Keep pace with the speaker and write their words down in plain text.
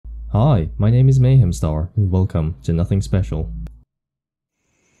Hi, my name is Mayhemstar, and welcome to Nothing Special.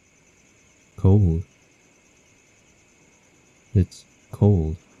 Cold. It's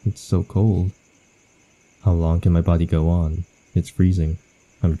cold. It's so cold. How long can my body go on? It's freezing.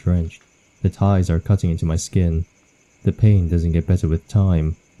 I'm drenched. The ties are cutting into my skin. The pain doesn't get better with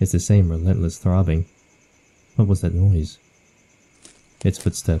time. It's the same relentless throbbing. What was that noise? It's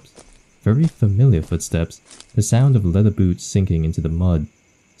footsteps. Very familiar footsteps. The sound of leather boots sinking into the mud.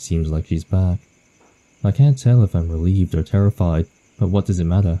 Seems like she's back. I can't tell if I'm relieved or terrified, but what does it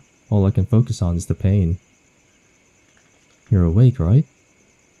matter? All I can focus on is the pain. You're awake, right?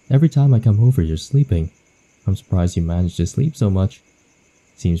 Every time I come over, you're sleeping. I'm surprised you managed to sleep so much.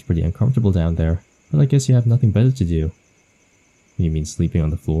 Seems pretty uncomfortable down there, but I guess you have nothing better to do. You mean sleeping on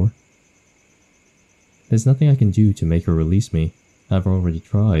the floor? There's nothing I can do to make her release me. I've already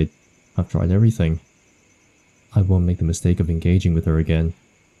tried. I've tried everything. I won't make the mistake of engaging with her again.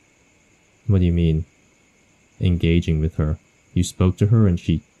 What do you mean? Engaging with her? You spoke to her and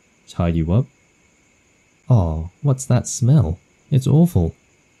she tied you up? Aw, what's that smell? It's awful.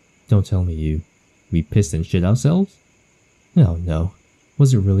 Don't tell me we pissed and shit ourselves? Oh no.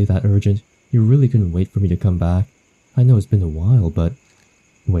 Was it really that urgent? You really couldn't wait for me to come back? I know it's been a while, but...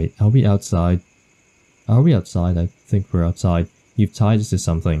 Wait, are we outside? Are we outside? I think we're outside. You've tied us to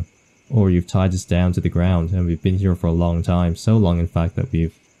something. Or you've tied us down to the ground, and we've been here for a long time. So long, in fact, that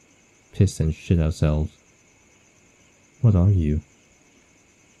we've pissed and shit ourselves. What are you?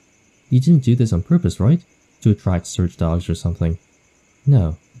 You didn't do this on purpose, right? To attract search dogs or something.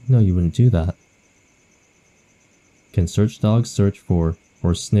 No, you wouldn't do that. Can search dogs search for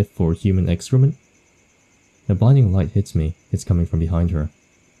or sniff for human excrement? A blinding light hits me. It's coming from behind her.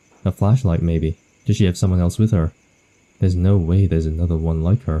 A flashlight, maybe. Does she have someone else with her? There's no way there's another one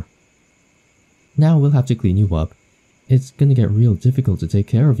like her. Now we'll have to clean you up. It's gonna get real difficult to take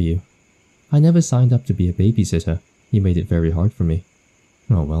care of you. I never signed up to be a babysitter. You made it very hard for me.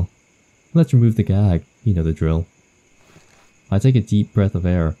 Oh well. Let's remove the gag. You know the drill. I take a deep breath of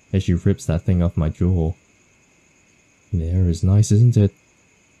air as she rips that thing off my jaw. The air is nice, isn't it?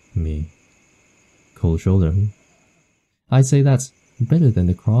 Me. Cold shoulder. I'd say that's better than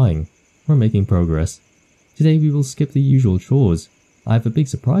the crying. We're making progress. Today we will skip the usual chores. I have a big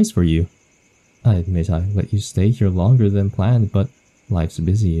surprise for you. I admit I let you stay here longer than planned, but life's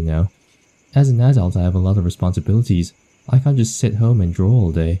busy, you know. As an adult, I have a lot of responsibilities. I can't just sit home and draw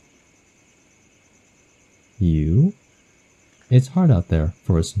all day. You? It's hard out there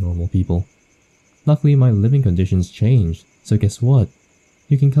for us normal people. Luckily, my living conditions changed, so guess what?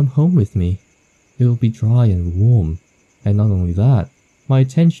 You can come home with me. It will be dry and warm. And not only that, my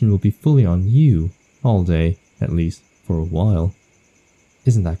attention will be fully on you, all day, at least, for a while.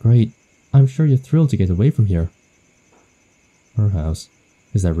 Isn't that great? I'm sure you're thrilled to get away from here. Her house.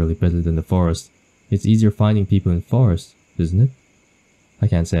 Is that really better than the forest? It's easier finding people in forests, isn't it? I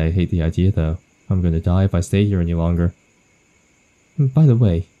can't say I hate the idea though. I'm gonna die if I stay here any longer. By the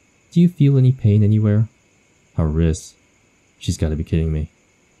way, do you feel any pain anywhere? Her wrists. She's gotta be kidding me.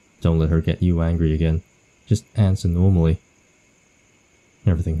 Don't let her get you angry again. Just answer normally.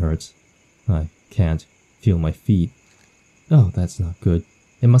 Everything hurts. I can't feel my feet. Oh, that's not good.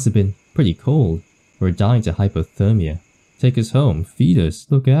 It must have been pretty cold. We're dying to hypothermia. Take us home, feed us,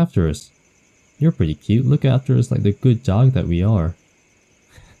 look after us. You're pretty cute, look after us like the good dog that we are.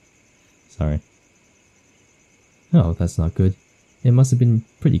 Sorry. Oh, that's not good. It must have been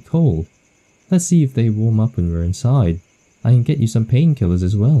pretty cold. Let's see if they warm up when we're inside. I can get you some painkillers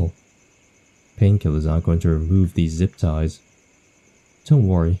as well. Painkillers aren't going to remove these zip ties. Don't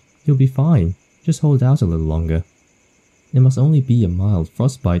worry, you'll be fine. Just hold out a little longer. It must only be a mild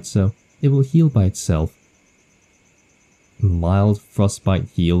frostbite, so it will heal by itself. Mild frostbite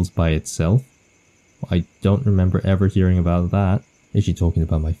heals by itself? I don't remember ever hearing about that. Is she talking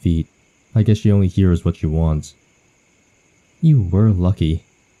about my feet? I guess she only hears what she wants. You were lucky.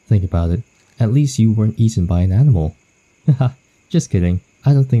 Think about it. At least you weren't eaten by an animal. Haha, just kidding.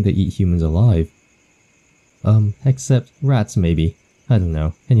 I don't think they eat humans alive. Except rats maybe. I don't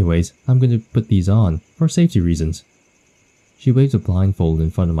know. Anyways, I'm going to put these on, for safety reasons. She waved a blindfold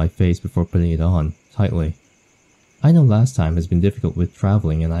in front of my face before putting it on, tightly. I know last time has been difficult with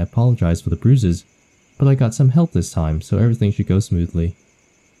traveling and I apologize for the bruises, but I got some help this time, so everything should go smoothly.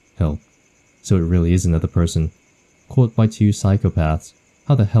 Help. So it really is another person. Caught by two psychopaths.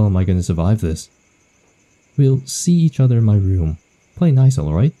 How the hell am I going to survive this? We'll see each other in my room. Play nice,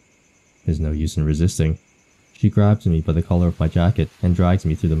 alright? There's no use in resisting. She grabs me by the collar of my jacket and drags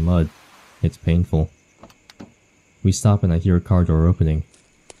me through the mud. It's painful. We stop and I hear a car door opening.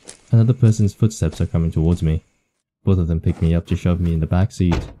 Another person's footsteps are coming towards me. Both of them pick me up to shove me in the back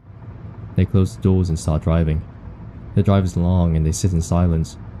seat. They close the doors and start driving. The drive is long and they sit in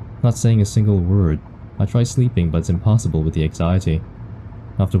silence, not saying a single word. I try sleeping, but it's impossible with the anxiety.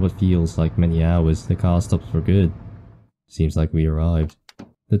 After what feels like many hours, the car stops for good. Seems like we arrived.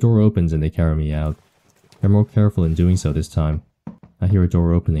 The door opens and they carry me out. They're more careful in doing so this time. I hear a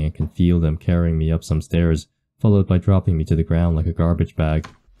door opening and can feel them carrying me up some stairs, followed by dropping me to the ground like a garbage bag.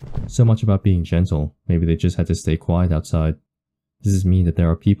 So much about being gentle. Maybe they just had to stay quiet outside. Does this mean that there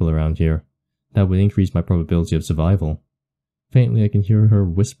are people around here? That would increase my probability of survival. Faintly I can hear her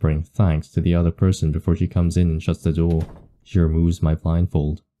whispering thanks to the other person before she comes in and shuts the door. She removes my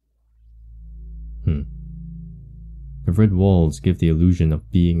blindfold. The red walls give the illusion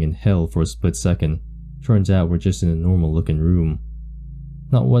of being in hell for a split second. Turns out we're just in a normal looking room.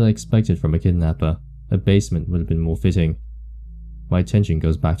 Not what I expected from a kidnapper. A basement would have been more fitting. My attention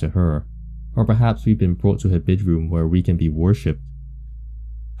goes back to her. Or perhaps we've been brought to her bedroom where we can be worshipped.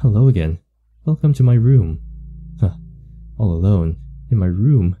 Hello again. Welcome to my room. Huh. All alone. In my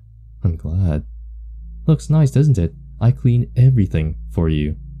room. I'm glad. Looks nice, doesn't it? I clean everything for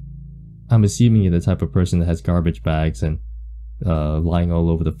you. I'm assuming you're the type of person that has garbage bags and lying all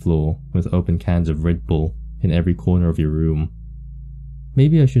over the floor with open cans of Red Bull in every corner of your room.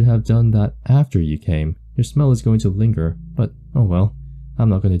 Maybe I should have done that after you came. Your smell is going to linger, but oh well, I'm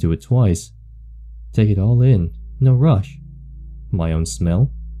not going to do it twice. Take it all in, no rush. My own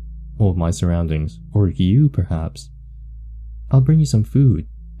smell? Or my surroundings, or you perhaps. I'll bring you some food,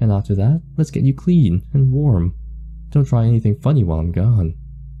 and after that, let's get you clean and warm. Don't try anything funny while I'm gone.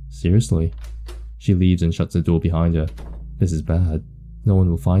 Seriously. She leaves and shuts the door behind her. This is bad. No one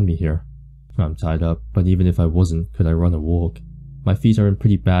will find me here. I'm tied up, but even if I wasn't, could I run or walk? My feet are in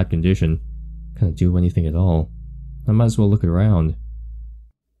pretty bad condition. Can I do anything at all? I might as well look around.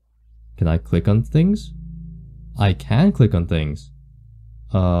 Can I click on things? I can click on things.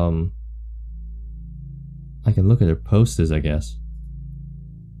 I can look at her posters, I guess.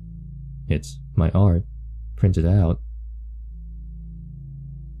 It's my art, printed out.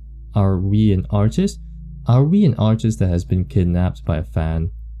 Are we an artist? Are we an artist that has been kidnapped by a fan?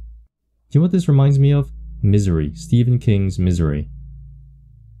 Do you know what this reminds me of? Misery. Stephen King's Misery.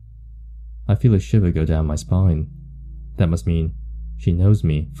 I feel a shiver go down my spine. That must mean she knows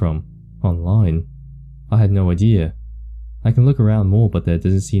me from online. I had no idea. I can look around more, but there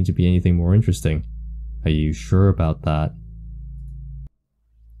doesn't seem to be anything more interesting. Are you sure about that?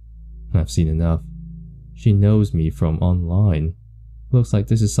 I've seen enough. She knows me from online. Looks like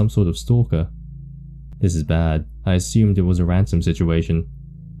this is some sort of stalker. This is bad. I assumed it was a ransom situation.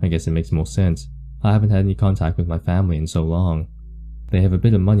 I guess it makes more sense. I haven't had any contact with my family in so long. They have a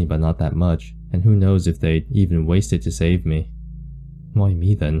bit of money but not that much, and who knows if they'd even waste it to save me. Why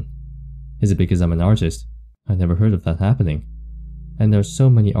me then? Is it because I'm an artist? I never heard of that happening. And there's so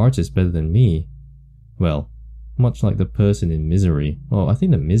many artists better than me. Well, much like the person in Misery. Oh, I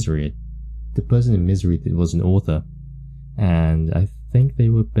think the person in Misery was an author. And I think they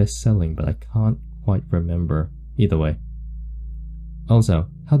were best-selling, but I can't quite remember. Either way. Also,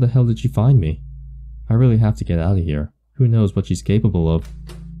 how the hell did she find me? I really have to get out of here. Who knows what she's capable of.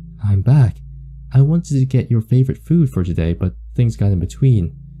 I'm back. I wanted to get your favorite food for today, but things got in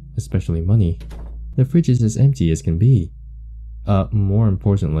between. Especially money. The fridge is as empty as can be. More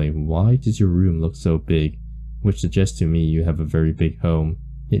importantly, why does your room look so big? Which suggests to me you have a very big home,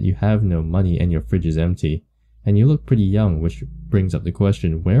 yet you have no money and your fridge is empty. And you look pretty young, which brings up the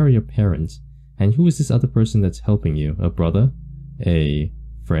question, where are your parents? And who is this other person that's helping you? A brother? A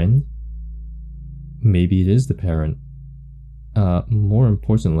friend? Maybe it is the parent. More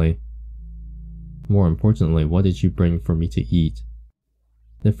importantly, what did you bring for me to eat?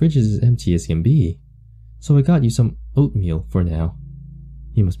 The fridge is as empty as can be. So I got you some oatmeal for now.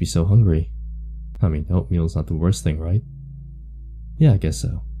 You must be so hungry. I mean, oatmeal's not the worst thing, right? Yeah, I guess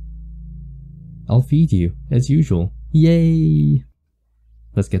so. I'll feed you, as usual. Yay!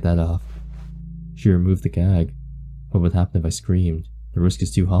 Let's get that off. She removed the gag. What would happen if I screamed? The risk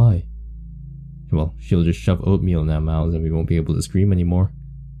is too high. Well, she'll just shove oatmeal in our mouths and we won't be able to scream anymore.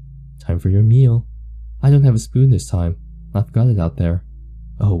 Time for your meal. I don't have a spoon this time. I've got it out there.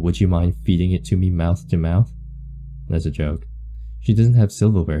 Oh, would you mind feeding it to me mouth to mouth? That's a joke. She doesn't have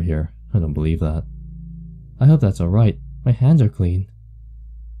silverware here. I don't believe that. I hope that's alright. My hands are clean.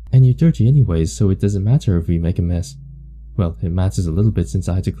 And you're dirty anyways, so it doesn't matter if we make a mess. Well, it matters a little bit since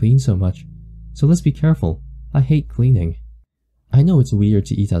I had to clean so much. So let's be careful. I hate cleaning. I know it's weird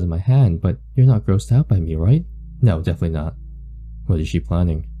to eat out of my hand, but you're not grossed out by me, right? No, definitely not. What is she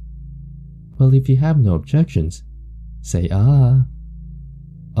planning? Well, if you have no objections, say ah.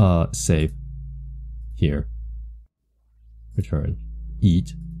 Save. Here. Return.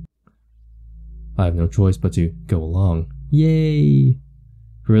 Eat. I have no choice but to go along. Yay!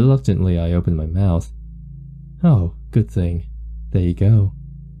 Reluctantly, I open my mouth. Oh, good thing. There you go.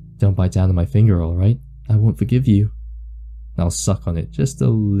 Don't bite down on my finger, alright? I won't forgive you. I'll suck on it just a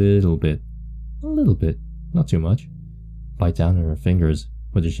little bit. A little bit, not too much. Bite down on her fingers.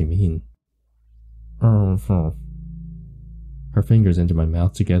 What does she mean? Her fingers enter my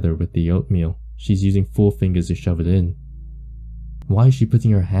mouth together with the oatmeal. She's using 4 fingers to shove it in. Why is she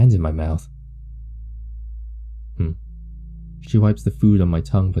putting her hand in my mouth? She wipes the food on my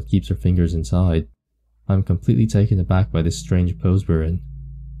tongue but keeps her fingers inside. I'm completely taken aback by this strange pose we're in.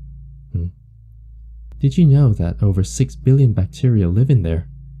 Did you know that over 6 billion bacteria live in there?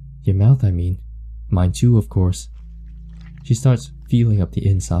 Your mouth, I mean. Mine too, of course. She starts feeling up the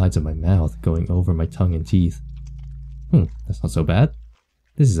insides of my mouth, going over my tongue and teeth. That's not so bad.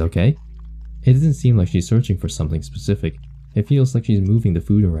 This is okay. It doesn't seem like she's searching for something specific. It feels like she's moving the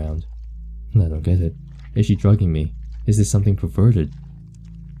food around. I don't get it. Is she drugging me? Is this something perverted?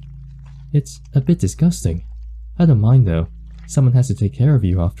 It's a bit disgusting. I don't mind though. Someone has to take care of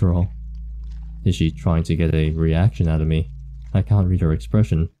you after all. Is she trying to get a reaction out of me? I can't read her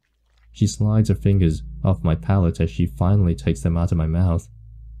expression. She slides her fingers off my palate as she finally takes them out of my mouth.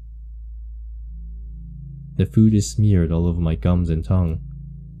 The food is smeared all over my gums and tongue.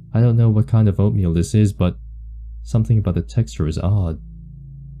 I don't know what kind of oatmeal this is, but something about the texture is odd.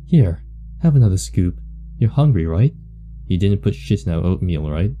 Here, have another scoop. You're hungry, right? You didn't put shit in our oatmeal,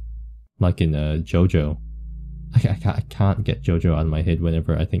 right? Like in JoJo. I can't get JoJo out of my head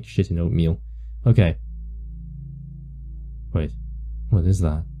whenever I think shit in oatmeal. Okay. Wait, what is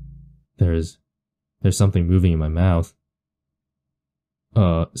that? There's something moving in my mouth.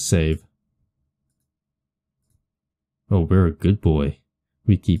 Save. Oh, we're a good boy.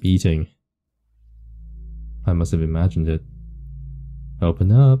 We keep eating. I must have imagined it.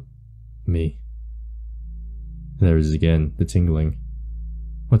 Open up. Me. There it is again, the tingling.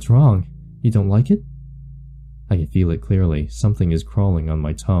 What's wrong? You don't like it? I can feel it clearly. Something is crawling on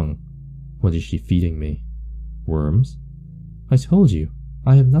my tongue. What is she feeding me? Worms? I told you,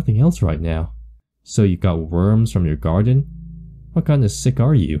 I have nothing else right now. So you got worms from your garden? What kind of sick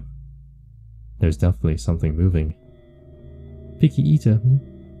are you? There's definitely something moving. Picky eater,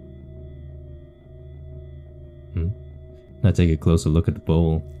 Now take a closer look at the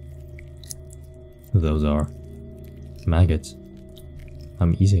bowl. Those are maggots.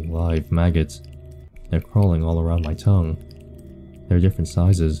 I'm eating live maggots. They're crawling all around my tongue. They're different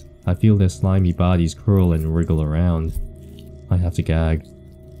sizes. I feel their slimy bodies curl and wriggle around. I have to gag.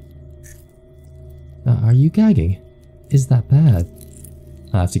 Are you gagging? Is that bad?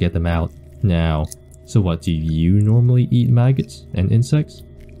 I have to get them out. Now. So what, do you normally eat maggots and insects?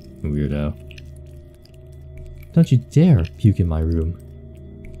 Weirdo. Don't you dare puke in my room.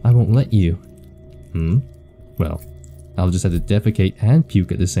 I won't let you. Well, I'll just have to defecate and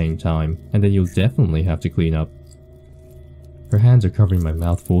puke at the same time, and then you'll definitely have to clean up. Her hands are covering my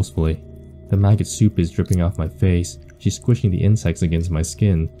mouth forcefully. The maggot soup is dripping off my face. She's squishing the insects against my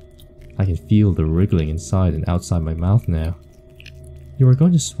skin. I can feel the wriggling inside and outside my mouth now. You are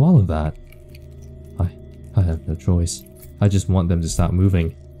going to swallow that. I have no choice. I just want them to stop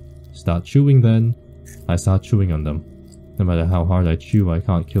moving. Start chewing then. I start chewing on them. No matter how hard I chew, I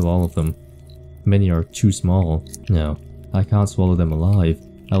can't kill all of them. Many are too small. No, I can't swallow them alive.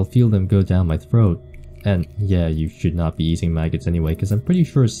 I'll feel them go down my throat. And yeah, you should not be eating maggots anyway, because I'm pretty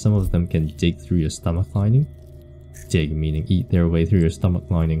sure some of them can dig through your stomach lining. Dig meaning eat their way through your stomach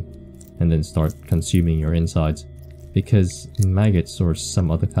lining, and then start consuming your insides. Because maggots or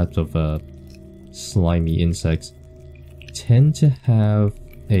some other types of slimy insects tend to have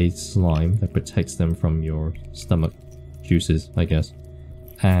a slime that protects them from your stomach juices, I guess.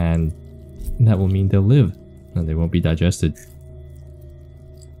 And that will mean they'll live, and they won't be digested.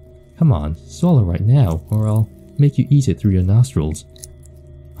 Come on, swallow right now, or I'll make you eat it through your nostrils.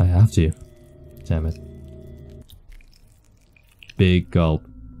 I have to. Damn it. Big gulp.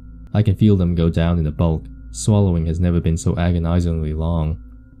 I can feel them go down in a bulk. Swallowing has never been so agonizingly long.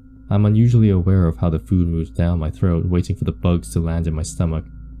 I'm unusually aware of how the food moves down my throat, waiting for the bugs to land in my stomach.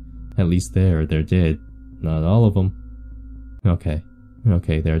 At least they're dead. Not all of them. Okay,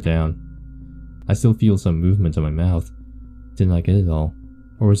 they're down. I still feel some movement in my mouth. Didn't I get it all?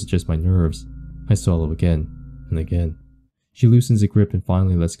 Or is it just my nerves? I swallow again, and again. She loosens the grip and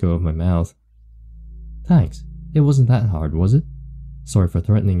finally lets go of my mouth. Thanks. It wasn't that hard, was it? Sorry for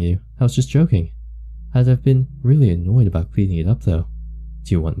threatening you. I was just joking. I've been really annoyed about cleaning it up though.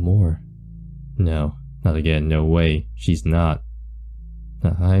 Do you want more? No, not again, no way. She's not.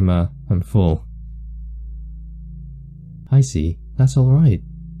 I'm full. I see. That's alright.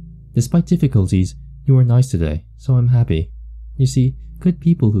 Despite difficulties, you were nice today, so I'm happy. You see, good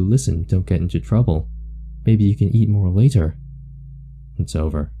people who listen don't get into trouble. Maybe you can eat more later. It's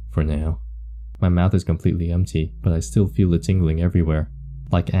over, for now. My mouth is completely empty, but I still feel the tingling everywhere,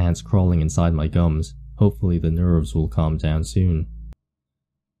 like ants crawling inside my gums. Hopefully the nerves will calm down soon.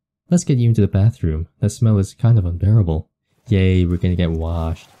 Let's get you into the bathroom. That smell is kind of unbearable. Yay, we're gonna get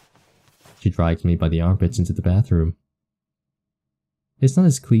washed. She dragged me by the armpits into the bathroom. It's not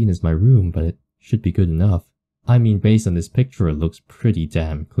as clean as my room, but it should be good enough. I mean, based on this picture, it looks pretty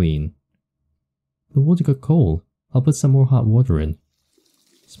damn clean. The water got cold. I'll put some more hot water in.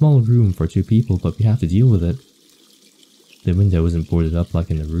 Small room for 2 people, but we have to deal with it. The window isn't boarded up like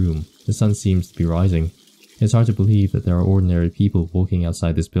in the room. The sun seems to be rising. It's hard to believe that there are ordinary people walking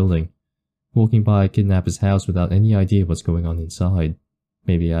outside this building. Walking by a kidnapper's house without any idea what's going on inside.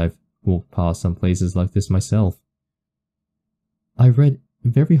 Maybe I've walked past some places like this myself. I read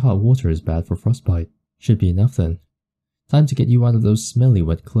very hot water is bad for frostbite. Should be enough then. Time to get you out of those smelly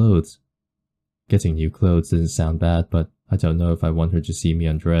wet clothes. Getting new clothes doesn't sound bad, but I don't know if I want her to see me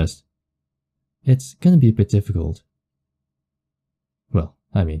undressed. It's gonna be a bit difficult. Well,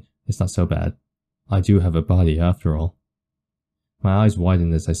 I mean, it's not so bad. I do have a body after all. My eyes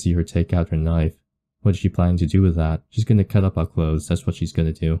widen as I see her take out her knife. What is she planning to do with that? She's gonna cut up our clothes, that's what she's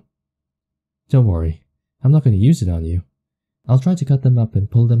gonna do. Don't worry, I'm not gonna use it on you. I'll try to cut them up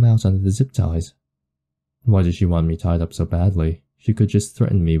and pull them out under the zip ties. Why does she want me tied up so badly? She could just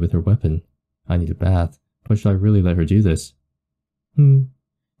threaten me with her weapon. I need a bath, but should I really let her do this? You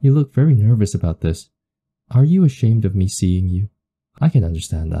look very nervous about this. Are you ashamed of me seeing you? I can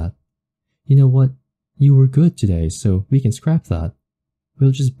understand that. You know what? You were good today, so we can scrap that.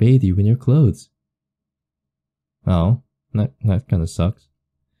 We'll just bathe you in your clothes. Oh, that kinda sucks.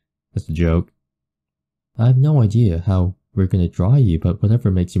 That's a joke. I have no idea how we're gonna dry you, but whatever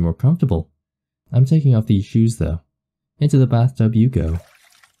makes you more comfortable. I'm taking off these shoes though. Into the bathtub you go.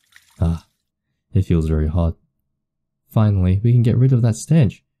 Ah, it feels very hot. Finally, we can get rid of that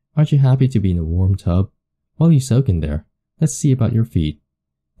stench. Aren't you happy to be in a warm tub? While you soak in there, let's see about your feet.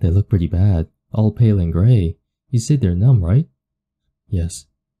 They look pretty bad, all pale and grey. You said they're numb, right? Yes.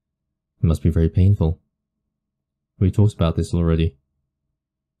 It must be very painful. We talked about this already.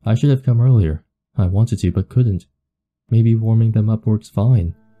 I should have come earlier. I wanted to, but couldn't. Maybe warming them up works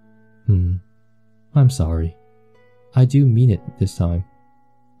fine. I'm sorry. I do mean it this time.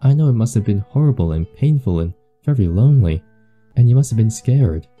 I know it must have been horrible and painful and very lonely, and you must have been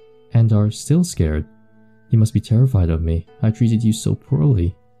scared, and are still scared. You must be terrified of me. I treated you so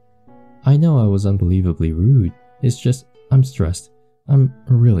poorly. I know I was unbelievably rude. It's just, I'm stressed. I'm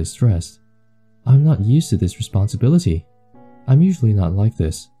really stressed. I'm not used to this responsibility. I'm usually not like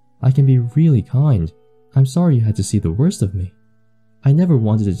this. I can be really kind. I'm sorry you had to see the worst of me. I never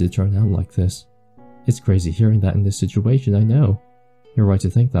wanted it to turn out like this. It's crazy hearing that in this situation, I know. You're right to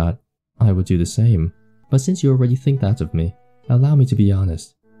think that. I would do the same. But since you already think that of me, allow me to be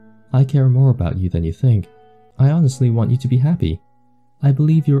honest. I care more about you than you think. I honestly want you to be happy. I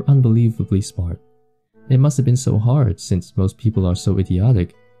believe you're unbelievably smart. It must have been so hard since most people are so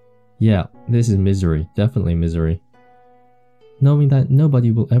idiotic. Yeah, this is misery, definitely misery. Knowing that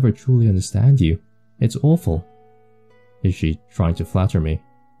nobody will ever truly understand you. It's awful. Is she trying to flatter me?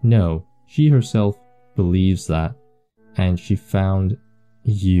 No, she herself believes that, and she found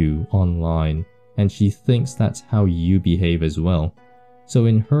you online, and she thinks that's how you behave as well. So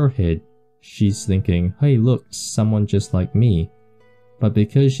in her head, she's thinking, hey look, someone just like me. But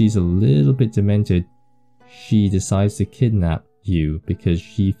because she's a little bit demented, she decides to kidnap you because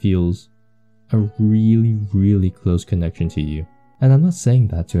she feels a really close connection to you. And I'm not saying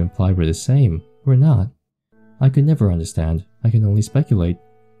that to imply we're the same. We're not. I could never understand. I can only speculate.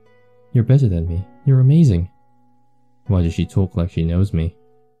 You're better than me. You're amazing. Why does she talk like she knows me?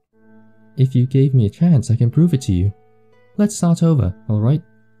 If you gave me a chance, I can prove it to you. Let's start over, alright?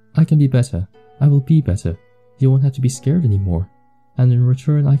 I can be better. I will be better. You won't have to be scared anymore. And in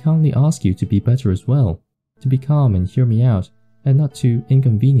return, I kindly ask you to be better as well. To be calm and hear me out, and not to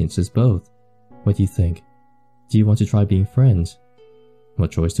inconvenience us both. What do you think? Do you want to try being friends?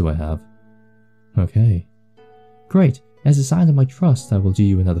 What choice do I have? Okay. Great. As a sign of my trust, I will do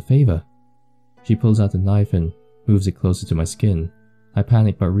you another favor. She pulls out the knife and moves it closer to my skin. I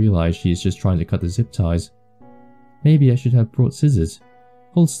panic but realize she is just trying to cut the zip ties. Maybe I should have brought scissors.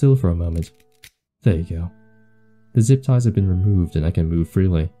 Hold still for a moment. There you go. The zip ties have been removed and I can move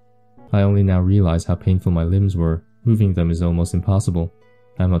freely. I only now realize how painful my limbs were. Moving them is almost impossible.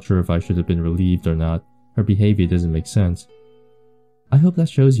 I'm not sure if I should have been relieved or not. Her behavior doesn't make sense. I hope that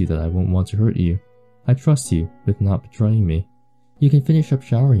shows you that I won't want to hurt you. I trust you with not betraying me. You can finish up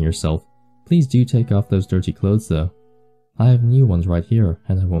showering yourself. Please do take off those dirty clothes though. I have new ones right here,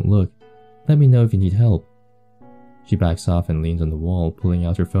 and I won't look. Let me know if you need help. She backs off and leans on the wall, pulling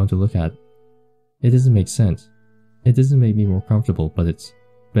out her phone to look at. It doesn't make sense. It doesn't make me more comfortable, but it's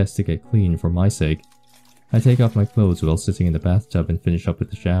best to get clean for my sake. I take off my clothes while sitting in the bathtub and finish up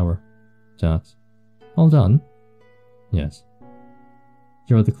with the shower. Dot. All done? Yes.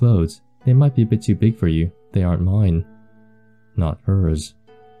 Here are the clothes. They might be a bit too big for you. They aren't mine. Not hers.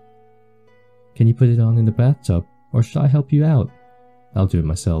 Can you put it on in the bathtub, or should I help you out? I'll do it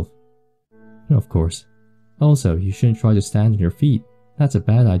myself. No, of course. Also, you shouldn't try to stand on your feet. That's a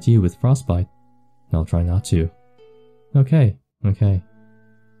bad idea with frostbite. I'll try not to. Okay.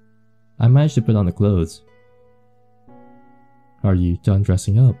 I managed to put on the clothes. Are you done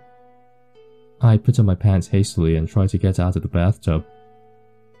dressing up? I put on my pants hastily and try to get out of the bathtub.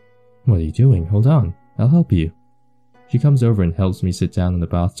 What are you doing? Hold on. I'll help you. She comes over and helps me sit down on the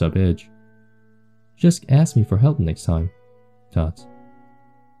bathtub edge. Just ask me for help next time. Dot.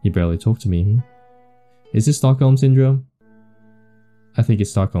 You barely talk to me, Is this Stockholm Syndrome? I think it's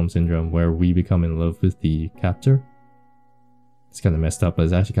Stockholm Syndrome, where we become in love with the captor. It's kinda messed up, but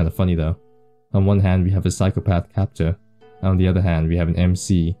it's actually kinda funny though. On one hand, we have a psychopath captor. On the other hand, we have an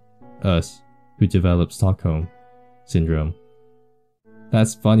MC, us, who develops Stockholm Syndrome.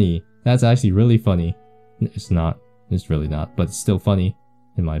 That's funny. That's actually really funny. It's not. It's really not, but it's still funny,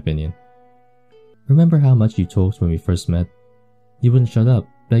 in my opinion. Remember how much you talked when we first met? You wouldn't shut up,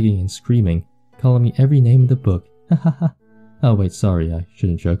 begging and screaming, calling me every name in the book. Hahaha. Oh wait, sorry, I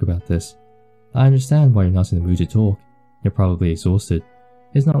shouldn't joke about this. I understand why you're not in the mood to talk. You're probably exhausted.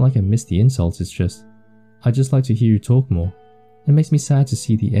 It's not like I miss the insults, it's just... I just like to hear you talk more. It makes me sad to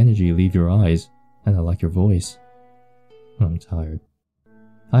see the energy leave your eyes, and I like your voice. I'm tired.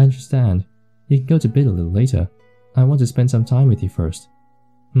 I understand. You can go to bed a little later. I want to spend some time with you first.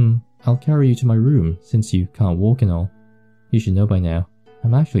 I'll carry you to my room, since you can't walk and all. You should know by now,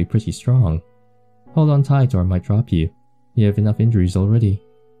 I'm actually pretty strong. Hold on tight or I might drop you. You have enough injuries already.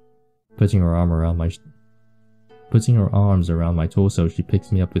 Putting her arms around my torso, she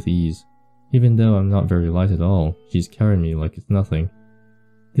picks me up with ease. Even though I'm not very light at all, she's carrying me like it's nothing.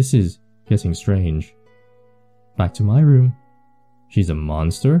 This is getting strange. Back to my room. She's a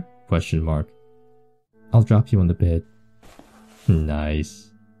monster? ? I'll drop you on the bed. Nice.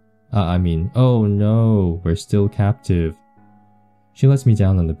 Oh no, we're still captive. She lets me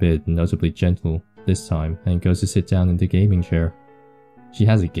down on the bed, notably gentle this time, and goes to sit down in the gaming chair. She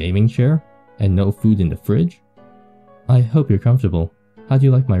has a gaming chair? And no food in the fridge? I hope you're comfortable. How do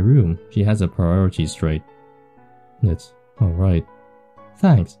you like my room? She has her priorities straight. It's alright.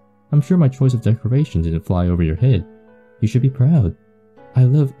 Thanks. I'm sure my choice of decoration didn't fly over your head. You should be proud. I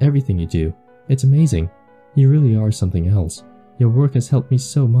love everything you do. It's amazing. You really are something else. Your work has helped me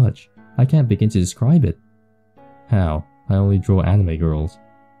so much. I can't begin to describe it. How? I only draw anime girls.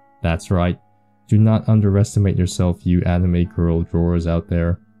 That's right. Do not underestimate yourself, you anime girl drawers out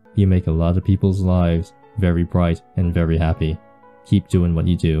there. You make a lot of people's lives very bright and very happy. Keep doing what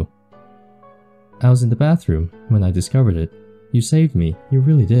you do. I was in the bathroom when I discovered it. You saved me, you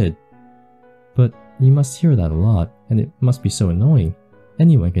really did. But you must hear that a lot, and it must be so annoying.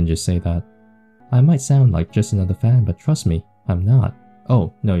 Anyone can just say that. I might sound like just another fan, but trust me, I'm not.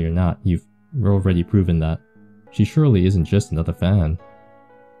 Oh, no you're not, you've already proven that. She surely isn't just another fan.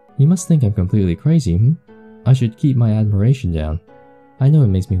 You must think I'm completely crazy, I should keep my admiration down. I know it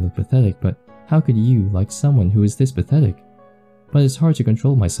makes me look pathetic, but how could you like someone who is this pathetic? But it's hard to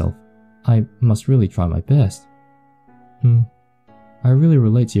control myself. I must really try my best. I really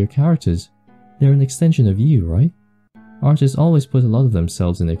relate to your characters. They're an extension of you, right? Artists always put a lot of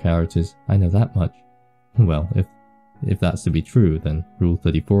themselves in their characters, I know that much. Well, if that's to be true, then Rule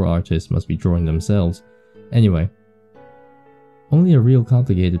 34 artists must be drawing themselves. Anyway. Only a real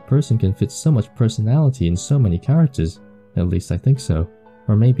complicated person can fit so much personality in so many characters. At least I think so.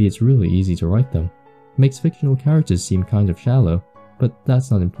 Or maybe it's really easy to write them. Makes fictional characters seem kind of shallow, but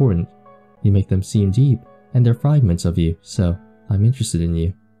that's not important. You make them seem deep, and they're fragments of you, so I'm interested in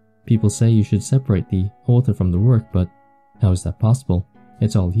you. People say you should separate the author from the work, but how is that possible?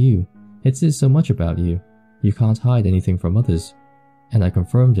 It's all you. It says so much about you. You can't hide anything from others. And I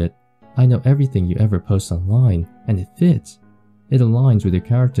confirmed it. I know everything you ever post online, and it fits. It aligns with your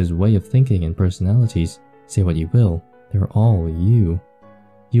character's way of thinking and personalities. Say what you will, they're all you.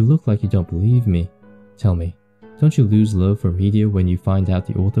 You look like you don't believe me. Tell me, don't you lose love for media when you find out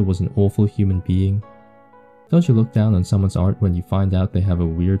the author was an awful human being? Don't you look down on someone's art when you find out they have a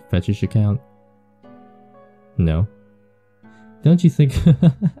weird fetish account? No. Don't you think...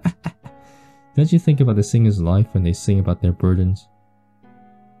 Don't you think about the singer's life when they sing about their burdens?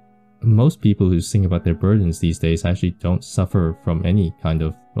 most people who sing about their burdens these days actually don't suffer from any kind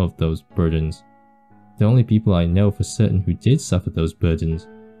of those burdens. The only people I know for certain who did suffer those burdens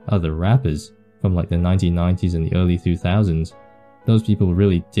are the rappers from like the 1990s and the early 2000s. Those people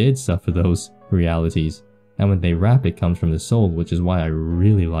really did suffer those realities, and when they rap it comes from the soul, which is why I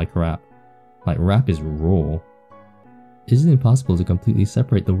really like rap. Like, rap is raw. It isn't impossible to completely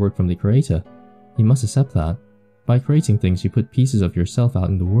separate the work from the creator. You must accept that. By creating things, you put pieces of yourself out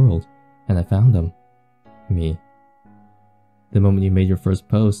in the world, and I found them. Me. The moment you made your first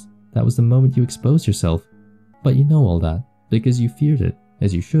post, that was the moment you exposed yourself. But you know all that, because you feared it,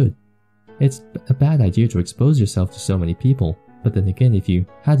 as you should. It's a bad idea to expose yourself to so many people, but then again, if you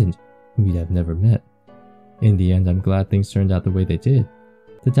hadn't, we'd have never met. In the end, I'm glad things turned out the way they did.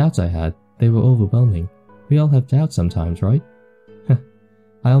 The doubts I had, they were overwhelming. We all have doubts sometimes, right?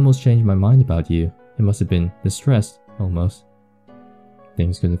 I almost changed my mind about you. It must have been the stress, almost.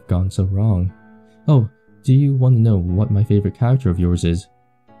 Things could have gone so wrong. Oh, do you want to know what my favorite character of yours is?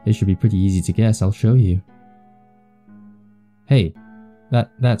 It should be pretty easy to guess, I'll show you. Hey,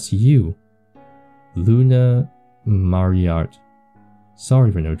 that's you. Luna Mariart.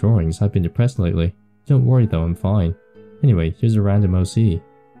 Sorry for no drawings, I've been depressed lately. Don't worry though, I'm fine. Anyway, here's a random OC.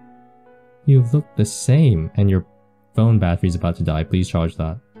 You look the same, and your phone battery's about to die, please charge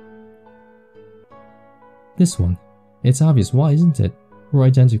that. This one. It's obvious, why isn't it? We're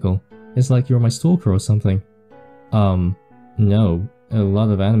identical. It's like you're my stalker or something. No. A lot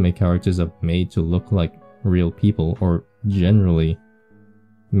of anime characters are made to look like real people, or generally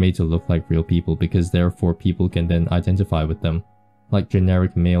made to look like real people because therefore people can then identify with them, like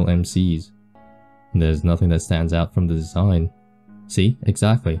generic male MCs. There's nothing that stands out from the design. See?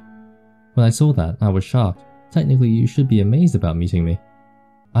 Exactly. When I saw that, I was shocked. Technically, you should be amazed about meeting me.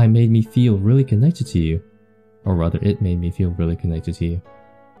 I made me feel really connected to you. Or rather, it made me feel really connected to you.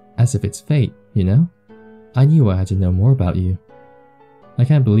 As if it's fate, you know? I knew I had to know more about you. I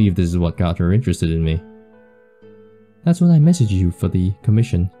can't believe this is what got her interested in me. That's when I messaged you for the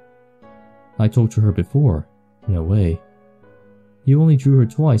commission. I talked to her before. No way. You only drew her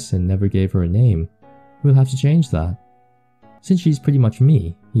twice and never gave her a name. We'll have to change that. Since she's pretty much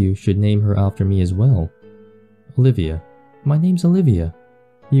me, you should name her after me as well. Olivia. My name's Olivia.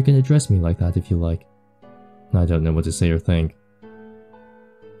 You can address me like that if you like. I don't know what to say or think.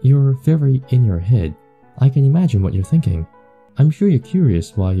 You're very in your head. I can imagine what you're thinking. I'm sure you're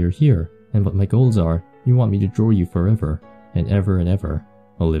curious why you're here and what my goals are. You want me to draw you forever and ever,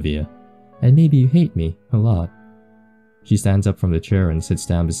 Olivia. And maybe you hate me a lot. She stands up from the chair and sits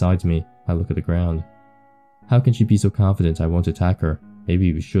down beside me. I look at the ground. How can she be so confident I won't attack her?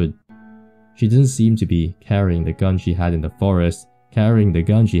 Maybe we should. She doesn't seem to be carrying the gun she had in the forest.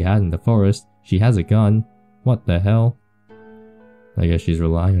 She has a gun. What the hell? I guess she's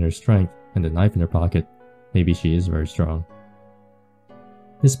relying on her strength and the knife in her pocket. Maybe she is very strong.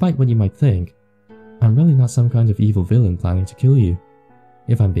 Despite what you might think, I'm really not some kind of evil villain planning to kill you.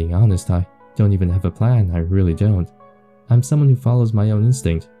 If I'm being honest, I don't even have a plan, I really don't. I'm someone who follows my own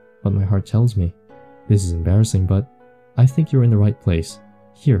instinct, what my heart tells me. This is embarrassing, but I think you're in the right place.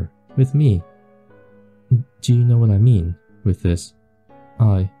 Here, with me. Do you know what I mean with this?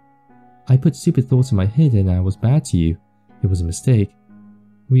 I put stupid thoughts in my head and I was bad to you. It was a mistake.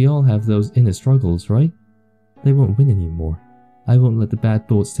 We all have those inner struggles, right? They won't win anymore. I won't let the bad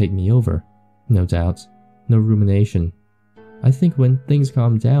thoughts take me over. No doubts. No rumination. I think when things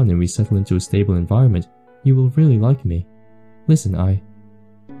calm down and we settle into a stable environment, you will really like me. Listen, I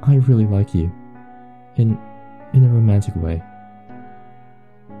really like you. In a romantic way.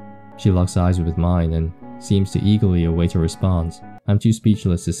 She locks eyes with mine and seems to eagerly await a response. I'm too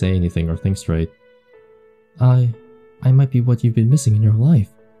speechless to say anything or think straight. I might be what you've been missing in your life.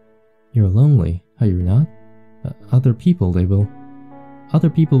 You're lonely, are you not? Other people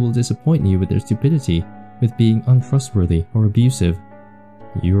will disappoint you with their stupidity, with being untrustworthy or abusive.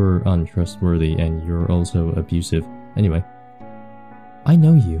 You're untrustworthy and you're also abusive. Anyway. I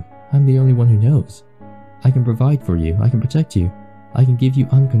know you. I'm the only one who knows. I can provide for you. I can protect you. I can give you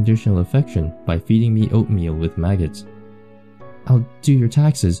unconditional affection by feeding me oatmeal with maggots. I'll do your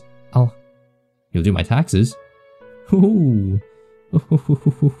taxes. You'll do my taxes? Ooh.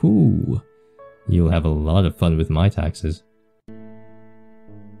 Ooh. You'll have a lot of fun with my taxes.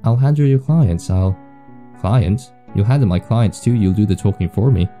 I'll handle your clients. Clients? You'll handle my clients too. You'll do the talking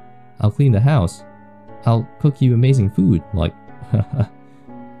for me. I'll clean the house. I'll cook you amazing food, like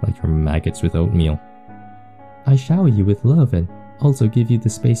your maggots with oatmeal. I shower you with love and also give you the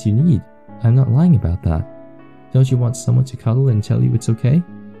space you need. I'm not lying about that. Don't you want someone to cuddle and tell you it's okay?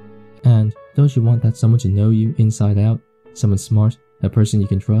 And don't you want that someone to know you inside out? Someone smart, a person you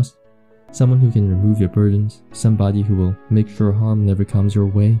can trust? Someone who can remove your burdens, somebody who will make sure harm never comes your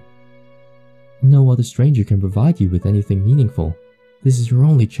way. No other stranger can provide you with anything meaningful. This is your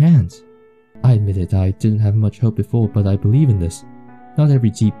only chance. I admitted I didn't have much hope before, but I believe in this. Not every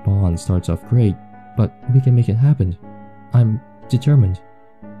deep bond starts off great, but we can make it happen. I'm determined.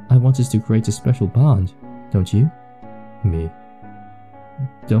 I want us to create a special bond, don't you? Me.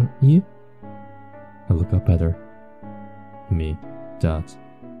 Don't you? I look up at her. Me. Dot.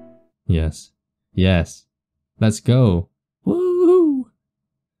 Yes. Yes. Let's go. Woo!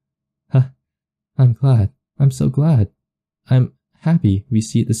 Huh. I'm glad. I'm so glad. I'm happy we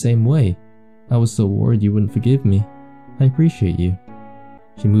see it the same way. I was so worried you wouldn't forgive me. I appreciate you.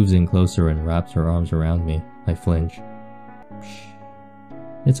 She moves in closer and wraps her arms around me. I flinch. Shh.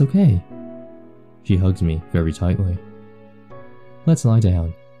 It's okay. She hugs me very tightly. Let's lie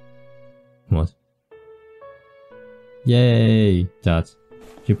down. What? Yay! Dot.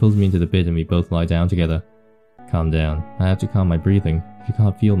 She pulls me into the bed and we both lie down together. Calm down. I have to calm my breathing. She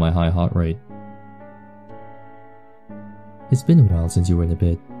can't feel my high heart rate. It's been a while since you were in the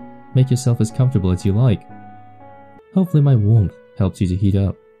bed. Make yourself as comfortable as you like. Hopefully my warmth helps you to heat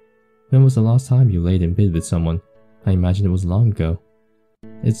up. When was the last time you laid in bed with someone? I imagine it was long ago.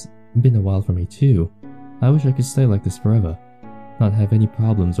 It's been a while for me too. I wish I could stay like this forever. Not have any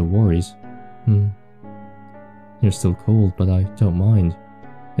problems or worries. You're still cold, but I don't mind.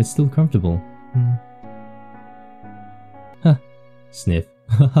 It's still comfortable. Ha! Sniff.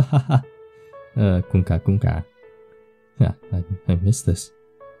 Kunka kunka. Yeah, I miss this.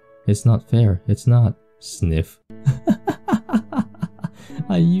 It's not fair. It's not. Sniff.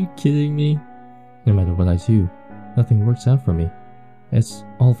 Are you kidding me? No matter what I do, nothing works out for me. It's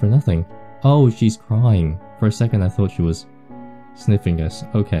all for nothing. Oh, she's crying. For a second I thought she was sniffing us.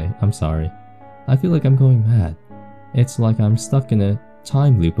 Okay, I'm sorry. I feel like I'm going mad. It's like I'm stuck in a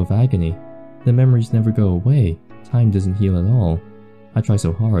time loop of agony. The memories never go away. Time doesn't heal at all. I try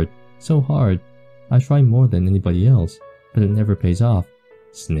so hard. So hard. I try more than anybody else, but it never pays off.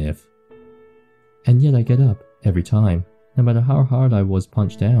 Sniff. And yet I get up, every time, no matter how hard I was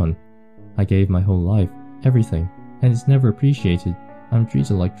punched down. I gave my whole life, everything, and it's never appreciated. I'm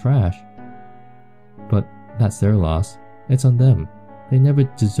treated like trash. But that's their loss. It's on them. They never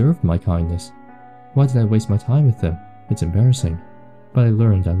deserved my kindness. Why did I waste my time with them? It's embarrassing. But I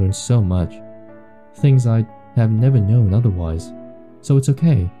learned so much. Things I have never known otherwise. So it's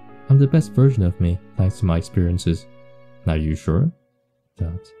okay. I'm the best version of me, thanks to my experiences. Are you sure?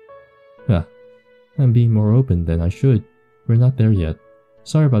 I'm being more open than I should. We're not there yet.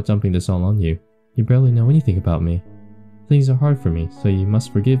 Sorry about dumping this all on you. You barely know anything about me. Things are hard for me, so you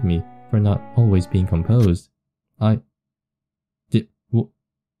must forgive me for not always being composed.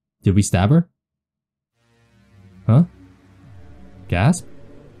 Did we stab her? Huh? Gasp?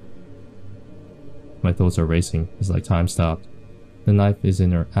 My thoughts are racing. It's like time stopped. The knife is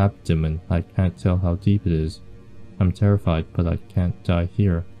in her abdomen. I can't tell how deep it is. I'm terrified, but I can't die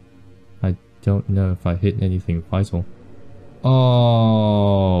here. I don't know if I hit anything vital.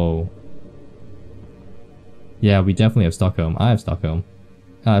 Oh! Yeah, we definitely have Stockholm. I have Stockholm.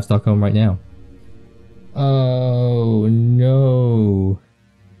 I have Stockholm right now. Oh no.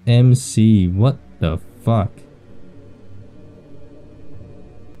 MC, what the fuck?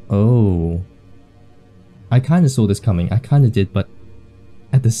 Oh. I kinda saw this coming. I kinda did, but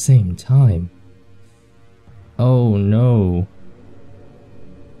at the same time. Oh no.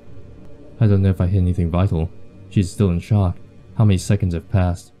 I don't know if I hit anything vital. She's still in shock. How many seconds have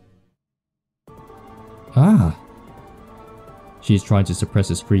passed? Ah! She's trying to suppress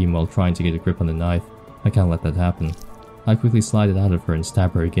a scream while trying to get a grip on the knife. I can't let that happen. I quickly slide it out of her and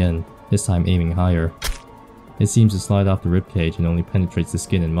stab her again, this time aiming higher. It seems to slide off the ribcage and only penetrates the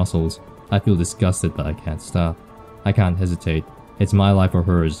skin and muscles. I feel disgusted, but I can't stop. I can't hesitate. It's my life or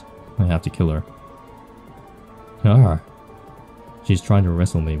hers. I have to kill her. Ah! She's trying to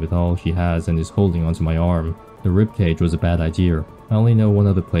wrestle me with all she has and is holding onto my arm. The ribcage was a bad idea. I only know one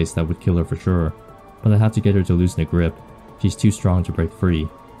other place that would kill her for sure. But I have to get her to loosen a grip. She's too strong to break free.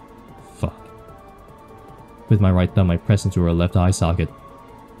 Fuck. With my right thumb I press into her left eye socket.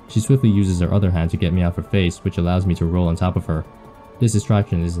 She swiftly uses her other hand to get me off her face, which allows me to roll on top of her. This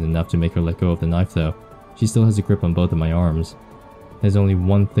distraction isn't enough to make her let go of the knife though. She still has a grip on both of my arms. There's only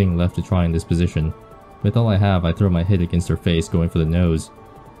one thing left to try in this position. With all I have, I throw my head against her face, going for the nose.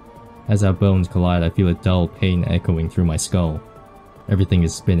 As our bones collide, I feel a dull pain echoing through my skull. Everything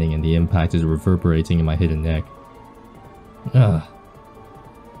is spinning and the impact is reverberating in my head and neck. Ugh.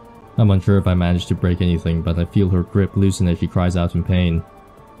 I'm unsure if I managed to break anything, but I feel her grip loosen as she cries out in pain.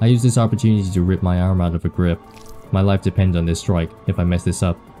 I use this opportunity to rip my arm out of her grip. My life depends on this strike. If I mess this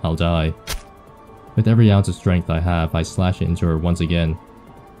up, I'll die. With every ounce of strength I have, I slash it into her once again.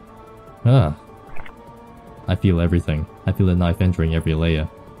 Ah. I feel everything. I feel the knife entering every layer,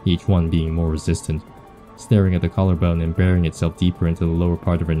 each one being more resistant, staring at the collarbone and burying itself deeper into the lower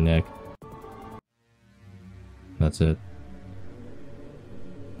part of her neck. That's it.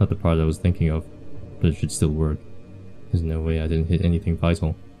 Not the part I was thinking of, but it should still work. There's no way I didn't hit anything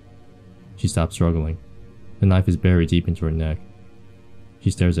vital. She stops struggling. The knife is buried deep into her neck. She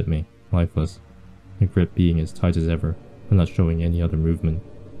stares at me, lifeless, her grip being as tight as ever, but not showing any other movement.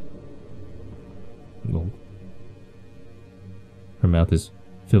 Well, her mouth is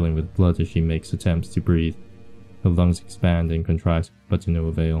filling with blood as she makes attempts to breathe. Her lungs expand and contract, but to no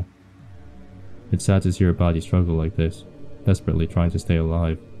avail. It's sad to see her body struggle like this, desperately trying to stay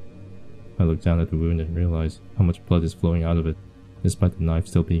alive. I look down at the wound and realize how much blood is flowing out of it, despite the knife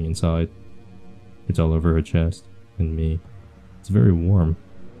still being inside. It's all over her chest, and me. It's very warm.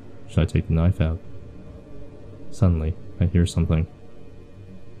 Should I take the knife out? Suddenly, I hear something.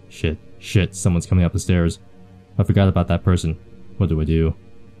 Shit, someone's coming up the stairs. I forgot about that person. What do I do?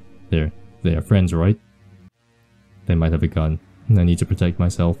 They are friends, right? They might have a gun, and I need to protect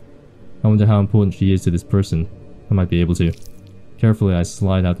myself. I wonder how important she is to this person. I might be able to. Carefully, I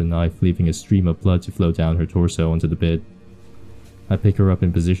slide out the knife, leaving a stream of blood to flow down her torso onto the bed. I pick her up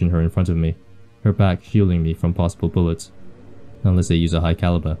and position her in front of me, her back shielding me from possible bullets. Unless they use a high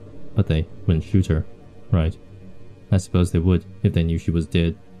caliber, but they wouldn't shoot her, right? I suppose they would if they knew she was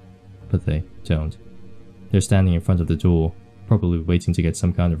dead, but they don't. They're standing in front of the door, probably waiting to get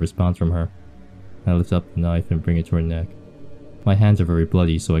some kind of response from her. I lift up the knife and bring it to her neck. My hands are very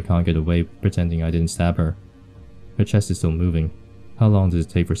bloody, so I can't get away with pretending I didn't stab her. Her chest is still moving. How long does it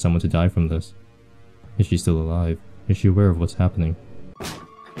take for someone to die from this? Is she still alive? Is she aware of what's happening?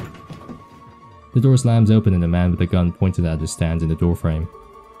 The door slams open and a man with a gun pointed at her stands in the doorframe.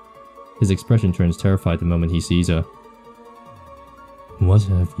 His expression turns terrified the moment he sees her. What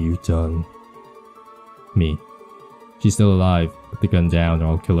have you done? Me. She's still alive. Put the gun down or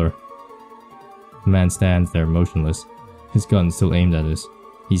I'll kill her. The man stands there motionless, his gun still aimed at us.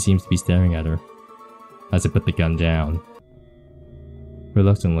 He seems to be staring at her. I said put the gun down.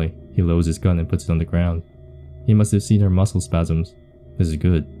 Reluctantly, he lowers his gun and puts it on the ground. He must have seen her muscle spasms. This is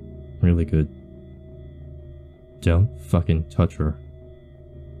good. Really good. Don't fucking touch her.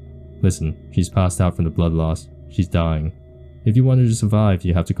 Listen, she's passed out from the blood loss. She's dying. If you want her to survive,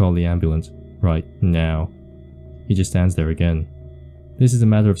 you have to call the ambulance. Right now. He just stands there again. This is a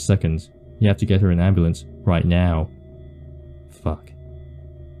matter of seconds. You have to get her an ambulance. Right now. Fuck.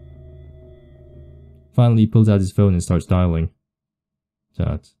 Finally, he pulls out his phone and starts dialing.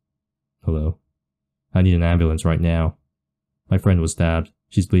 Dad. Hello. I need an ambulance right now. My friend was stabbed.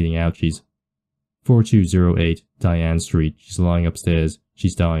 She's bleeding out. She's 4208 Diane Street. She's lying upstairs.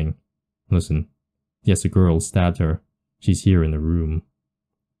 She's dying. Listen. Yes, a girl stabbed her. She's here in the room.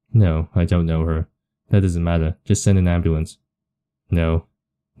 No, I don't know her. That doesn't matter. Just send an ambulance. No.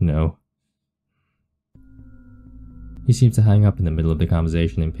 No. He seems to hang up in the middle of the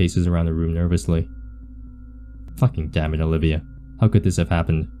conversation and paces around the room nervously. Fucking damn it, Olivia. How could this have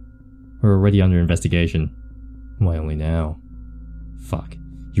happened? We're already under investigation. Why only now? Fuck.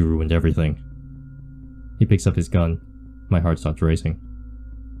 You ruined everything. He picks up his gun. My heart stops racing.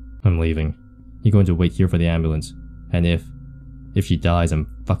 I'm leaving. You're going to wait here for the ambulance. And if she dies,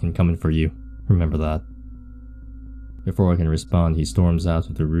 I'm fucking coming for you. Remember that. Before I can respond, he storms out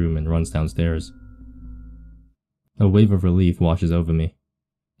of the room and runs downstairs. A wave of relief washes over me.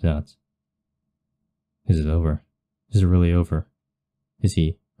 Dad. Is it over? Is it really over? Is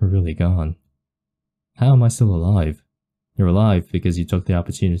he really gone? How am I still alive? You're alive because you took the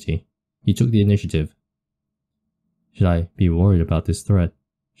opportunity. You took the initiative. Should I be worried about this threat?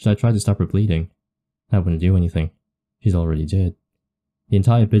 Should I try to stop her bleeding? That wouldn't do anything. She's already dead. The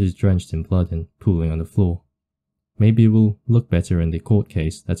entire bed is drenched in blood and pooling on the floor. Maybe it will look better in the court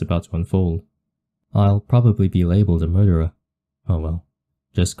case that's about to unfold. I'll probably be labeled a murderer. Oh well.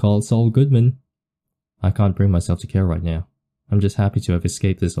 Just call Saul Goodman. I can't bring myself to care right now. I'm just happy to have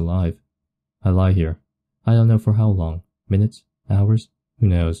escaped this alive. I lie here. I don't know for how long. Minutes? Hours? Who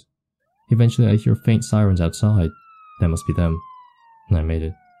knows? Eventually I hear faint sirens outside. That must be them. I made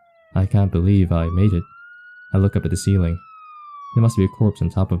it. I can't believe I made it. I look up at the ceiling. There must be a corpse on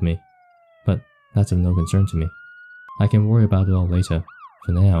top of me. But that's of no concern to me. I can worry about it all later.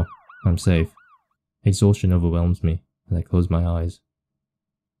 For now, I'm safe. Exhaustion overwhelms me, and I close my eyes.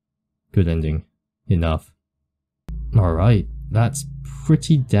 Good ending. Enough. Alright, that's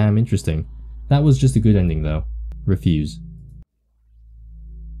pretty damn interesting. That was just a good ending though. Refuse.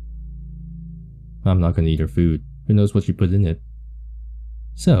 I'm not gonna eat her food. Who knows what she put in it?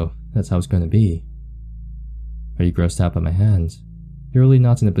 So, that's how it's gonna be. Are you grossed out by my hands? You're really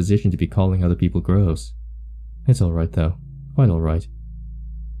not in a position to be calling other people gross. It's alright though. Quite alright.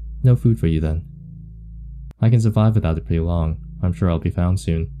 No food for you then. I can survive without it pretty long. I'm sure I'll be found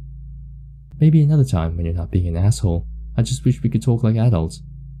soon. Maybe another time when you're not being an asshole. I just wish we could talk like adults.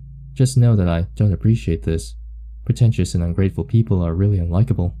 Just know that I don't appreciate this. Pretentious and ungrateful people are really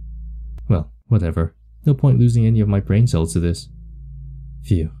unlikable. Well, whatever. No point losing any of my brain cells to this.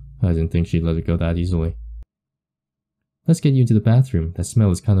 Phew, I didn't think she'd let it go that easily. Let's get you into the bathroom. That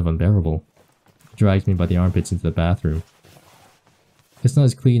smell is kind of unbearable. She drags me by the armpits into the bathroom. It's not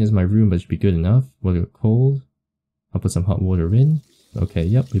as clean as my room, but it should be good enough. Water cold. I'll put some hot water in. Okay,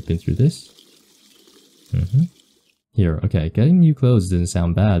 yep, we've been through this. Here, okay, getting new clothes doesn't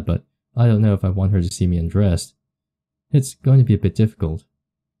sound bad, but I don't know if I want her to see me undressed. It's going to be a bit difficult.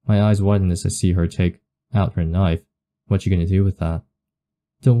 My eyes widen as I see her take out her knife. What you gonna do with that?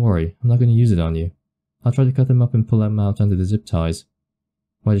 Don't worry, I'm not gonna use it on you. I'll try to cut them up and pull them out under the zip ties.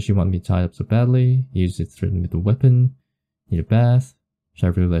 Why does she want me tied up so badly? Use it to threaten with a weapon? Need a bath? Should I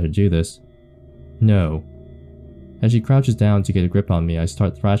really let her do this? No. As she crouches down to get a grip on me, I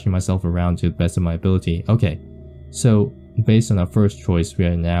start thrashing myself around to the best of my ability. Okay, so based on our first choice, we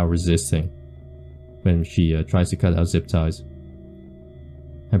are now resisting when she tries to cut out zip ties.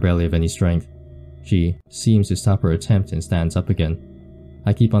 I barely have any strength. She seems to stop her attempt and stands up again.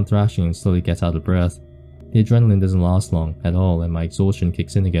 I keep on thrashing and slowly get out of breath. The adrenaline doesn't last long at all and my exhaustion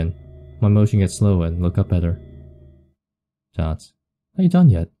kicks in again. My motion gets slower and look up at her. Dots, are you done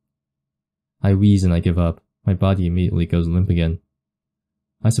yet? I wheeze and I give up. My body immediately goes limp again.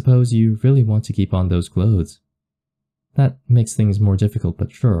 I suppose you really want to keep on those clothes. That makes things more difficult,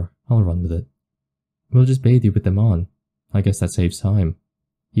 but sure, I'll run with it. We'll just bathe you with them on. I guess that saves time,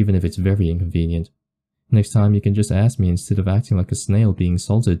 even if it's very inconvenient. Next time you can just ask me instead of acting like a snail being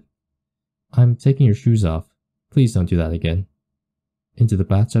salted. I'm taking your shoes off. Please don't do that again. Into the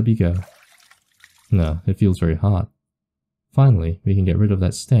bathtub you go. No, it feels very hot. Finally, we can get rid of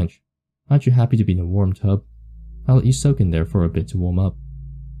that stench. Aren't you happy to be in a warm tub? I'll let you soak in there for a bit to warm up.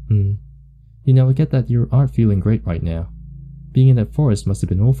 You know, I get that you aren't feeling great right now. Being in that forest must have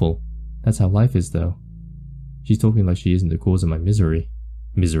been awful. That's how life is, though. She's talking like she isn't the cause of my misery.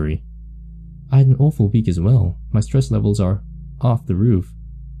 Misery. I had an awful week as well. My stress levels are off the roof.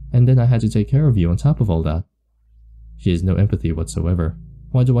 And then I had to take care of you on top of all that. She has no empathy whatsoever.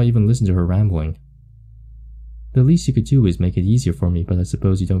 Why do I even listen to her rambling? The least you could do is make it easier for me, but I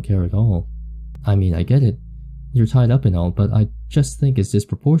suppose you don't care at all. I mean, I get it. You're tied up and all, but I just think it's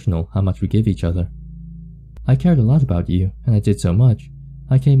disproportional how much we give each other. I cared a lot about you, and I did so much.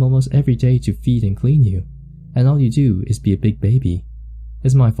 I came almost every day to feed and clean you, and all you do is be a big baby.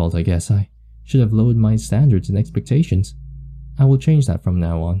 It's my fault, I guess. I should have lowered my standards and expectations. I will change that from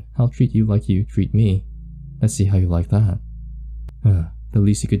now on. I'll treat you like you treat me. Let's see how you like that. The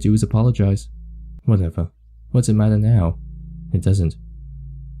least you could do is apologize. Whatever. What's it matter now? It doesn't.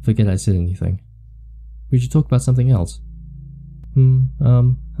 Forget I said anything. We should talk about something else.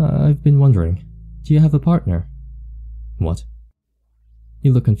 I've been wondering. Do you have a partner? What?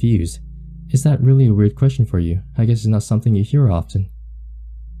 You look confused. Is that really a weird question for you? I guess it's not something you hear often.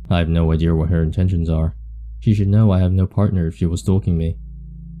 I have no idea what her intentions are. She should know I have no partner if she was stalking me.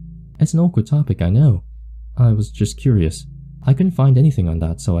 It's an awkward topic, I know. I was just curious. I couldn't find anything on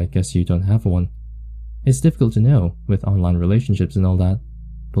that, so I guess you don't have one. It's difficult to know, with online relationships and all that.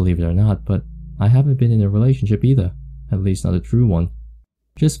 Believe it or not, but I haven't been in a relationship either. At least not a true one.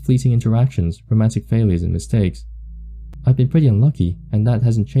 Just fleeting interactions, romantic failures and mistakes. I've been pretty unlucky, and that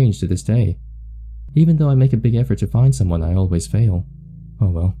hasn't changed to this day. Even though I make a big effort to find someone, I always fail. Oh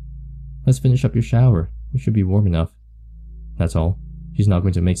well. Let's finish up your shower. It should be warm enough. That's all. She's not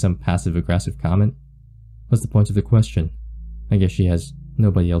going to make some passive-aggressive comment. What's the point of the question? I guess she has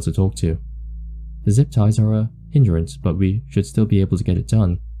nobody else to talk to. The zip ties are a hindrance, but we should still be able to get it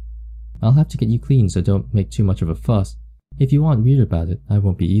done. I'll have to get you clean, so don't make too much of a fuss. If you aren't weird about it, I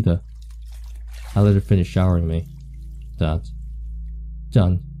won't be either. I'll let her finish showering me. That.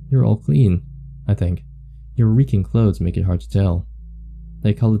 Done. You're all clean, I think. Your reeking clothes make it hard to tell.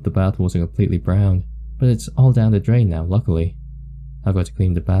 They colored the bathwater completely brown, but it's all down the drain now, luckily. I've got to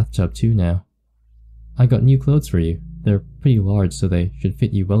clean the bathtub too now. I got new clothes for you. They're pretty large, so they should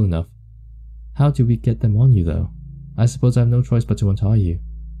fit you well enough. How do we get them on you, though? I suppose I have no choice but to untie you.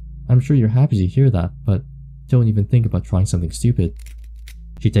 I'm sure you're happy to hear that, but don't even think about trying something stupid.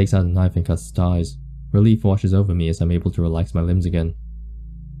 She takes out a knife and cuts the ties. Relief washes over me as I'm able to relax my limbs again.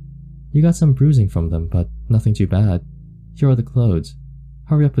 You got some bruising from them, but nothing too bad. Here are the clothes.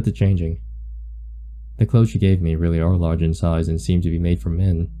 Hurry up with the changing. The clothes she gave me really are large in size and seem to be made for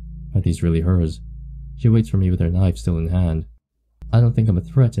men. Are these really hers? She waits for me with her knife still in hand. I don't think I'm a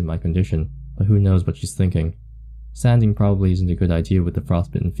threat in my condition, but who knows what she's thinking. Standing probably isn't a good idea with the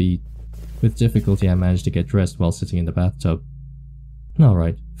frostbitten feet. With difficulty I managed to get dressed while sitting in the bathtub.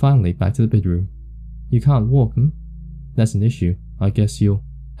 Alright, finally back to the bedroom. You can't walk, That's an issue. I guess you'll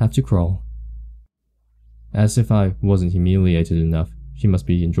have to crawl. As if I wasn't humiliated enough, she must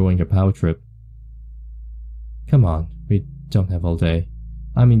be enjoying her power trip. Come on, we don't have all day.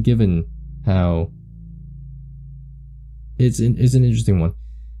 I mean, given how... It's an interesting one.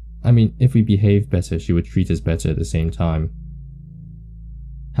 I mean, if we behave better, she would treat us better at the same time.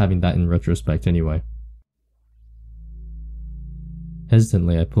 Having that in retrospect anyway.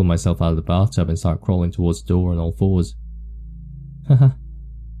 Hesitantly, I pull myself out of the bathtub and start crawling towards the door on all fours. Haha.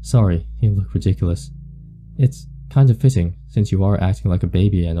 Sorry, you look ridiculous. It's kind of fitting, since you are acting like a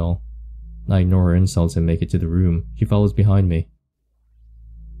baby and all. I ignore her insults and make it to the room. She follows behind me.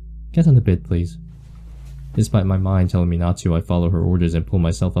 Get on the bed, please. Despite my mind telling me not to, I follow her orders and pull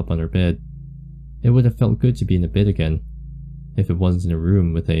myself up on her bed. It would have felt good to be in a bed again, if it wasn't in a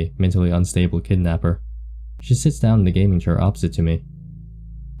room with a mentally unstable kidnapper. She sits down in the gaming chair opposite to me.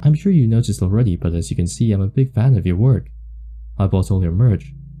 I'm sure you noticed already, but as you can see, I'm a big fan of your work. I bought all your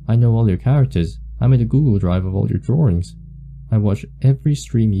merch. I know all your characters. I made a Google Drive of all your drawings. I watched every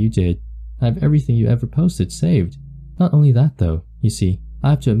stream you did. I have everything you ever posted saved. Not only that though, you see,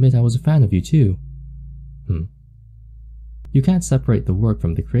 I have to admit I was a fan of you too. You can't separate the work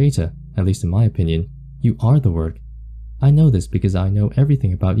from the creator, at least in my opinion. You are the work. I know this because I know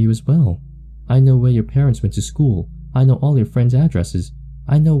everything about you as well. I know where your parents went to school. I know all your friends' addresses.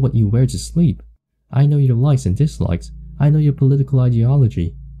 I know what you wear to sleep. I know your likes and dislikes. I know your political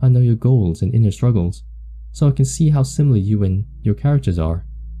ideology. I know your goals and inner struggles. So I can see how similar you and your characters are.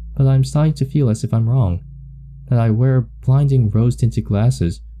 But I'm starting to feel as if I'm wrong. That I wear blinding rose-tinted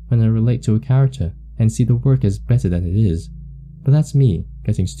glasses when I relate to a character and see the work as better than it is. But that's me,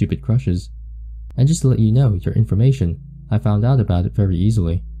 getting stupid crushes. And just to let you know your information, I found out about it very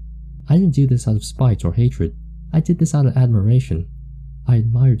easily. I didn't do this out of spite or hatred. I did this out of admiration. I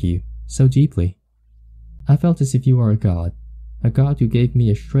admired you so deeply. I felt as if you were a god who gave me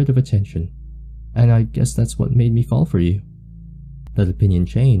a shred of attention. And I guess that's what made me fall for you. That opinion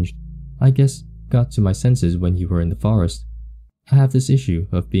changed. I guess got to my senses when you were in the forest. I have this issue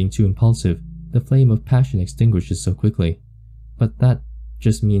of being too impulsive. The flame of passion extinguishes so quickly. But that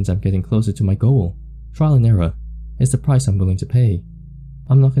just means I'm getting closer to my goal. Trial and error is the price I'm willing to pay.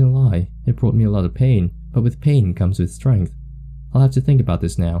 I'm not gonna lie, it brought me a lot of pain, but with pain comes with strength. I'll have to think about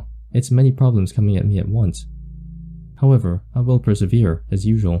this now. It's many problems coming at me at once. However, I will persevere, as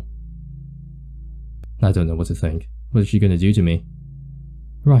usual. I don't know what to think. What is she gonna do to me?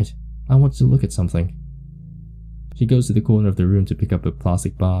 Right, I want to look at something. She goes to the corner of the room to pick up a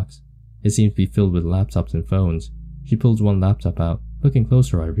plastic box. It seems to be filled with laptops and phones. She pulls one laptop out. Looking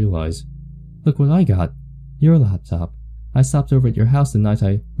closer, I realize. Look what I got. Your laptop. I stopped over at your house the night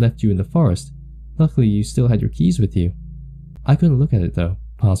I left you in the forest. Luckily, you still had your keys with you. I couldn't look at it though,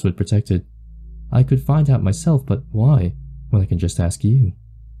 password protected. I could find out myself, but why, when I can just ask you?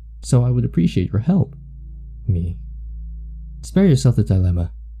 So I would appreciate your help. Me. Spare yourself the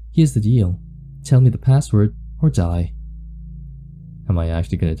dilemma. Here's the deal. Tell me the password, or die. Am I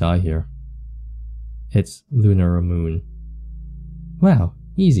actually gonna die here? It's lunar or moon. Wow,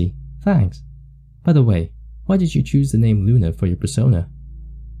 easy, thanks. By the way, why did you choose the name Luna for your persona?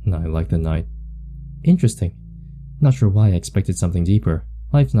 I like the night. Interesting. Not sure why I expected something deeper.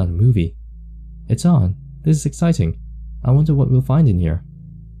 Life's not a movie. It's on. This is exciting. I wonder what we'll find in here.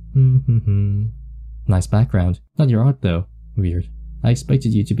 Nice background. Not your art though. Weird. I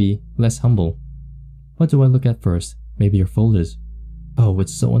expected you to be less humble. What do I look at first? Maybe your folders. Oh,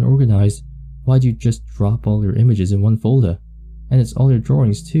 it's so unorganized. Why'd you just drop all your images in one folder? And it's all your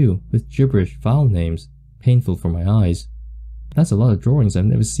drawings too, with gibberish file names. Painful for my eyes. That's a lot of drawings I've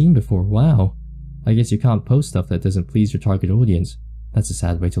never seen before, wow. I guess you can't post stuff that doesn't please your target audience. That's a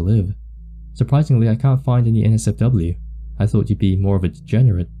sad way to live. Surprisingly, I can't find any NSFW. I thought you'd be more of a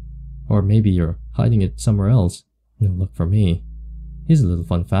degenerate. Or maybe you're hiding it somewhere else. No luck for me. Here's a little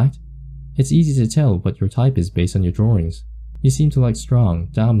fun fact. It's easy to tell what your type is based on your drawings. You seem to like strong,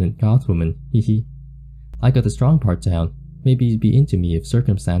 dominant goth women, hehe. I got the strong part down. Maybe you'd be into me if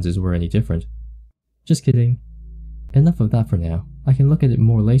circumstances were any different. Just kidding. Enough of that for now. I can look at it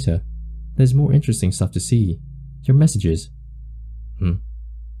more later. There's more interesting stuff to see. Your messages.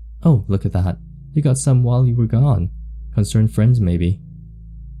 Oh, look at that. You got some while you were gone. Concerned friends, maybe.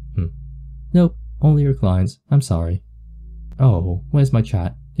 Nope, only your clients. I'm sorry. Oh, where's my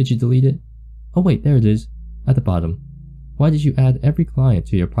chat? Did you delete it? Oh wait, there it is. At the bottom. Why did you add every client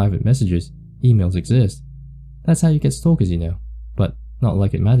to your private messages? Emails exist. That's how you get stalkers, you know. But not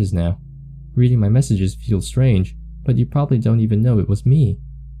like it matters now. Reading my messages feels strange, but you probably don't even know it was me.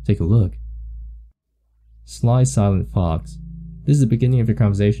 Take a look. Sly Silent Fox. This is the beginning of your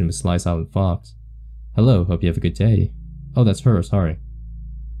conversation with Sly Silent Fox. Hello, hope you have a good day. Oh, that's her, sorry.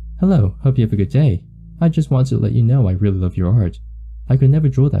 Hello, hope you have a good day. I just wanted to let you know I really love your art. I could never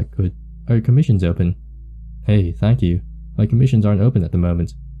draw that good. Are your commissions open? Hey, thank you. My commissions aren't open at the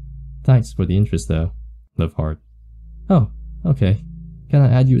moment. Thanks for the interest though. Love heart. Oh, okay. Can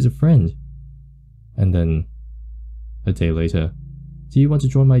I add you as a friend? And then, a day later. Do you want to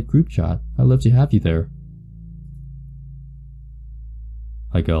join my group chat? I'd love to have you there.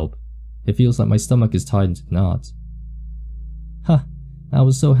 I gulp. It feels like my stomach is tied into knots. Ha! I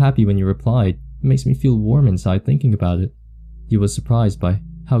was so happy when you replied. It makes me feel warm inside thinking about it. You were surprised by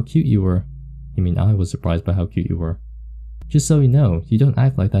how cute you were. You mean I was surprised by how cute you were. Just so you know, you don't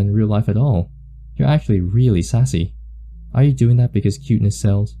act like that in real life at all. You're actually really sassy. Are you doing that because cuteness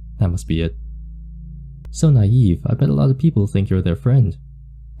sells? That must be it. So naive, I bet a lot of people think you're their friend.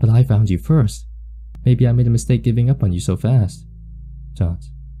 But I found you first. Maybe I made a mistake giving up on you so fast. Dot.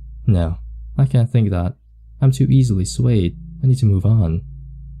 No, I can't think that. I'm too easily swayed. I need to move on.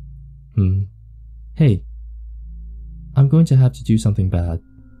 Hey. I'm going to have to do something bad.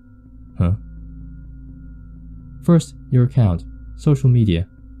 Huh? First, your account. Social media.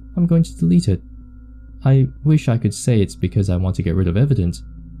 I'm going to delete it. I wish I could say it's because I want to get rid of evidence,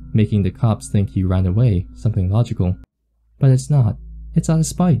 making the cops think you ran away, something logical. But it's not. It's out of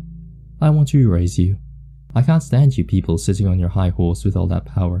spite. I want to erase you. I can't stand you people sitting on your high horse with all that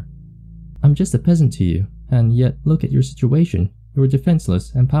power. I'm just a peasant to you, and yet look at your situation. You are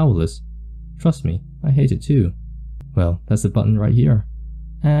defenseless and powerless. Trust me, I hate it too. Well, that's the button right here.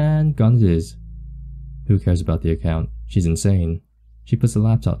 And gone it is. Who cares about the account? She's insane. She puts the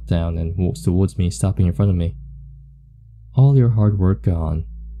laptop down and walks towards me, stopping in front of me. All your hard work gone.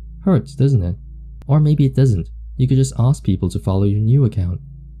 Hurts, doesn't it? Or maybe it doesn't. You could just ask people to follow your new account.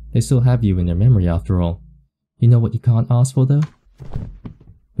 They still have you in their memory after all. You know what you can't ask for though?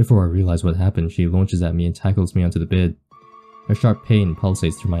 Before I realize what happened, she launches at me and tackles me onto the bed. A sharp pain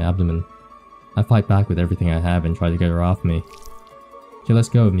pulsates through my abdomen. I fight back with everything I have and try to get her off me. She lets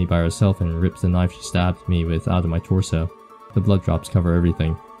go of me by herself and rips the knife she stabbed me with out of my torso. The blood drops cover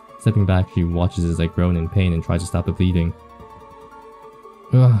everything. Stepping back, she watches as I groan in pain and tries to stop the bleeding.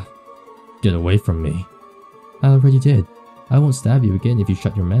 Ugh. Get away from me. I already did. I won't stab you again if you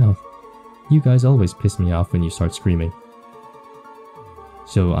shut your mouth. You guys always piss me off when you start screaming.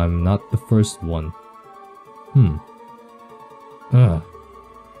 So I'm not the first one. Ugh.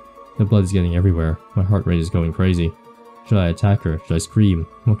 The blood is getting everywhere. My heart rate is going crazy. Should I attack her? Should I scream?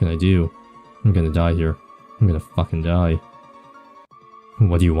 What can I do? I'm gonna die here. I'm gonna fucking die.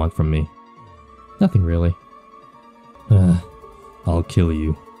 What do you want from me? Nothing really. I'll kill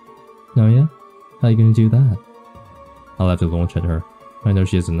you. Oh yeah? How you gonna do that? I'll have to launch at her. I know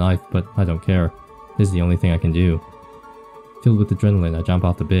she has a knife, but I don't care. This is the only thing I can do. Filled with adrenaline, I jump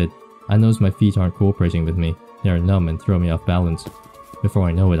off the bed. I notice my feet aren't cooperating with me. They are numb and throw me off balance. Before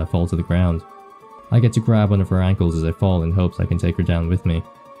I know it, I fall to the ground. I get to grab one of her ankles as I fall in hopes I can take her down with me.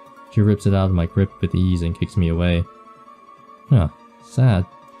 She rips it out of my grip with ease and kicks me away. Huh, sad.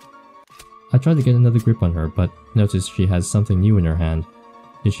 I try to get another grip on her, but notice she has something new in her hand.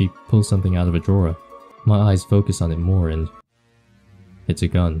 Did she pull something out of a drawer? My eyes focus on it more and... It's a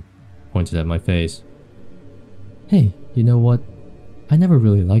gun, pointed at my face. Hey, you know what? I never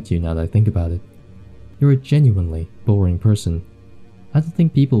really liked you now that I think about it. You're a genuinely boring person. I don't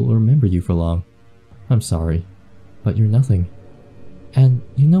think people will remember you for long. I'm sorry, but you're nothing. And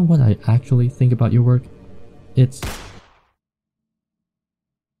you know what I actually think about your work? It's...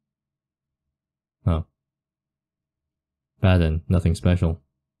 Oh. Bad and nothing special.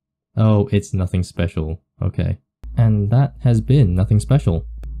 Oh, it's nothing special. Okay. And that has been nothing special.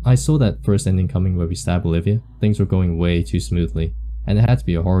 I saw that first ending coming where we stab Olivia. Things were going way too smoothly. And it had to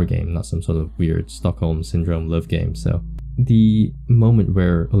be a horror game, not some sort of weird Stockholm Syndrome love game, so... The moment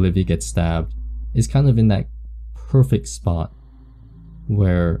where Olivia gets stabbed is kind of in that perfect spot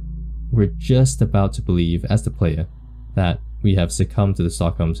where we're just about to believe, as the player, that we have succumbed to the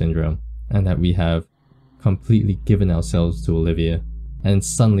Stockholm Syndrome and that we have completely given ourselves to Olivia, and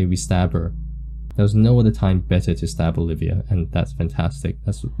suddenly we stab her. There's no other time better to stab Olivia, and that's fantastic.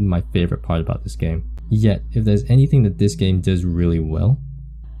 That's my favorite part about this game. Yet, if there's anything that this game does really well,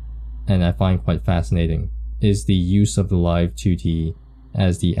 and I find quite fascinating, is the use of the live 2D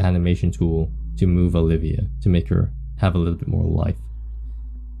as the animation tool to move Olivia, to make her have a little bit more life.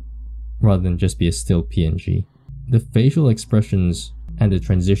 rather than just be a still PNG. The facial expressions and the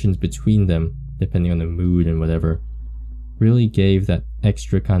transitions between them, depending on the mood and whatever, really gave that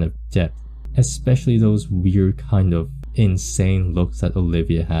extra kind of depth, especially those weird kind of insane looks that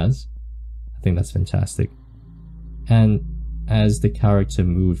Olivia has. I think that's fantastic. And as the character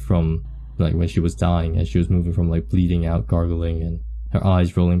moved from, like when she was dying, as she was moving from like bleeding out, gargling, and her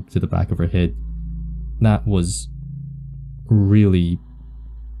eyes rolling to the back of her head, that was really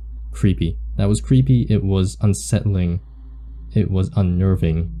creepy. That was creepy, it was unsettling, it was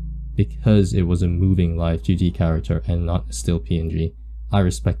unnerving, because it was a moving live 2D character and not a still PNG. I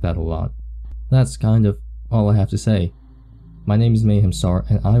respect that a lot. That's kind of all I have to say. My name is Mayhemstar,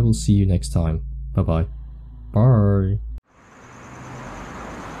 and I will see you next time. Bye bye. Bye.